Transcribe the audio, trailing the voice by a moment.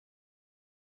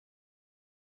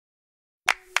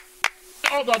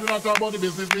Where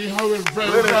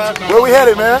we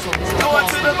headed, man? Going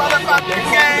to the motherfucking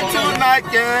game tonight,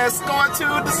 yes. Going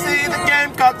to see the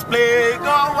Gamecocks play. Go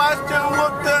watch them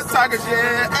whoop the Tigers,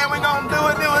 yeah. And we gonna do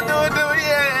it,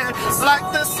 yeah.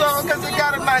 Like this song, cause it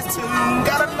got a nice tune.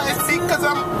 Got a nice beat, cause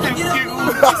I'm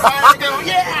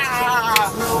yeah.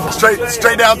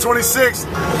 Straight down 26.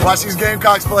 Watch these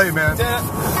Gamecocks play, man.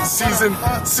 Season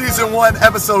 1,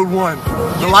 episode 1.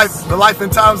 The life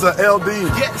and times of LD.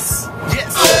 Yes.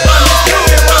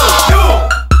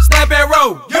 Snap and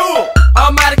roll.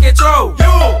 I'm out of control.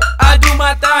 I do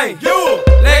my thing.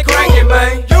 Let crank it,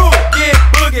 man. Get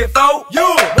boogie, folk.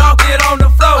 Walk it on the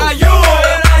floor. I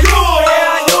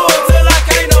till I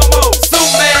can't no more.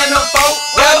 Superman, the folk.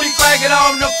 Got me cranking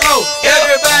on the floor.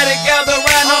 Everybody gather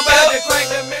around. I'm about to crank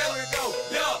the merry-go.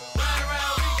 Round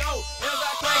around we go. As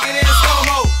I crank it in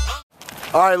slow-mo.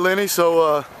 All right, Lenny.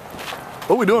 So,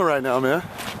 what we doing right now, man?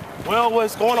 Well,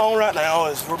 what's going on right now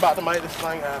is we're about to make this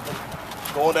thing happen.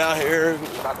 Going down here,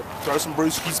 about to throw some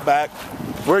brewskis back.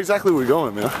 Where exactly are we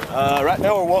going, man? Right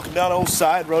now we're walking down the old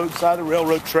side of the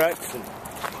railroad tracks, and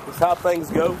that's how things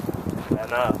go.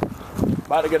 And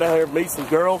about to get down here and meet some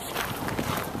girls.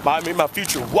 Might meet my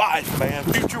future wife, man.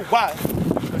 Future wife.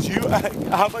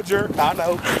 I'm a jerk, I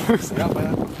know. Yeah,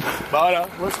 man. But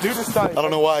let's do this thing. I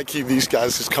don't know why I keep these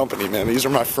guys as company, man. These are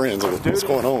my friends. What's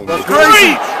going on? That's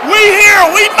crazy. We here.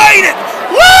 We made it.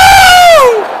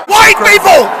 Woo! White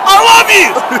people, I love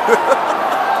you.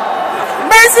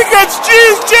 Mexicans,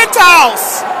 Jews,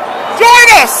 Gentiles, join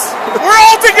us. We're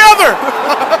all together.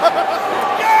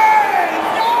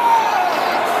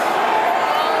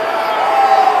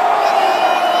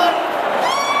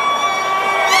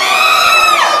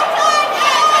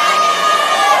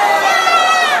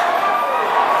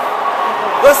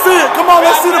 Let's see it. Come on,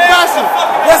 let's see the passion.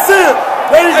 Let's see it.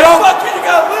 There you go.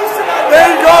 There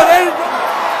you go.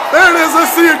 There it is.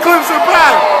 Let's see it. Clemson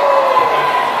back.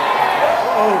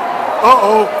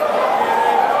 Uh-oh.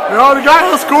 Oh, the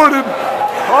guy escorted.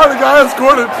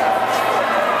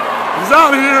 He's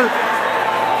out of here.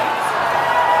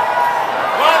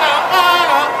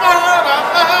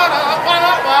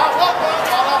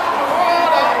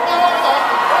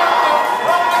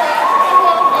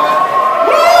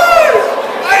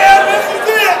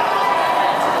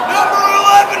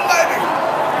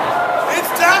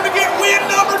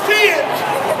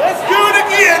 Let's do it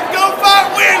again. Go fight,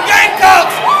 win,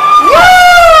 Gamecocks. Woo!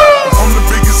 I'm the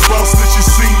biggest boss that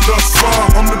you've seen thus far.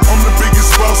 I'm the biggest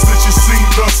boss that you've seen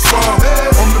thus far.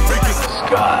 I'm the biggest.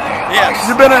 Yes.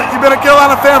 You've been a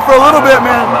Carolina fan for a little bit,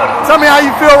 man. Tell me how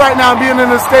you feel right now being in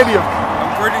the stadium.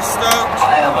 I'm pretty stoked.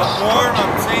 I'm warm.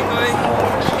 I'm tingly.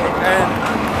 And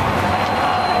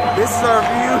this is our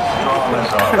view.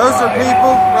 Those are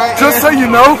people right Just here. so you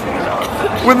know,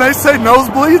 when they say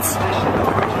nosebleeds,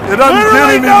 it doesn't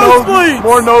Literally get any nosebleeds.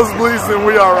 more nosebleeds than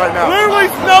we are right now. Literally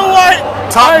Snow White.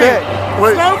 Top deck.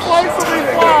 Wait. Snowflakes will be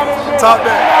flying. Top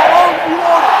deck.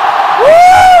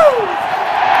 Woo!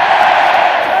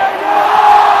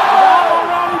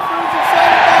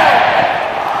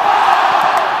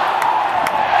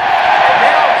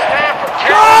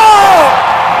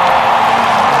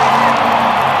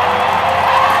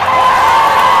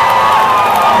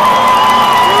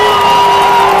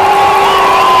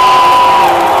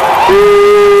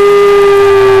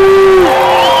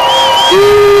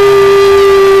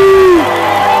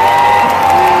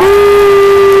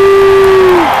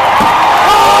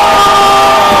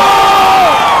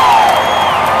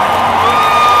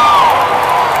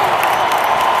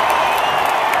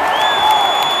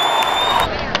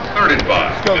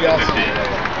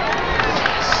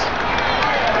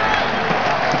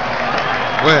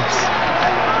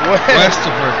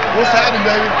 Westford. What's happening,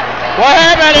 baby? What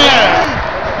happened here?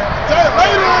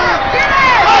 Later.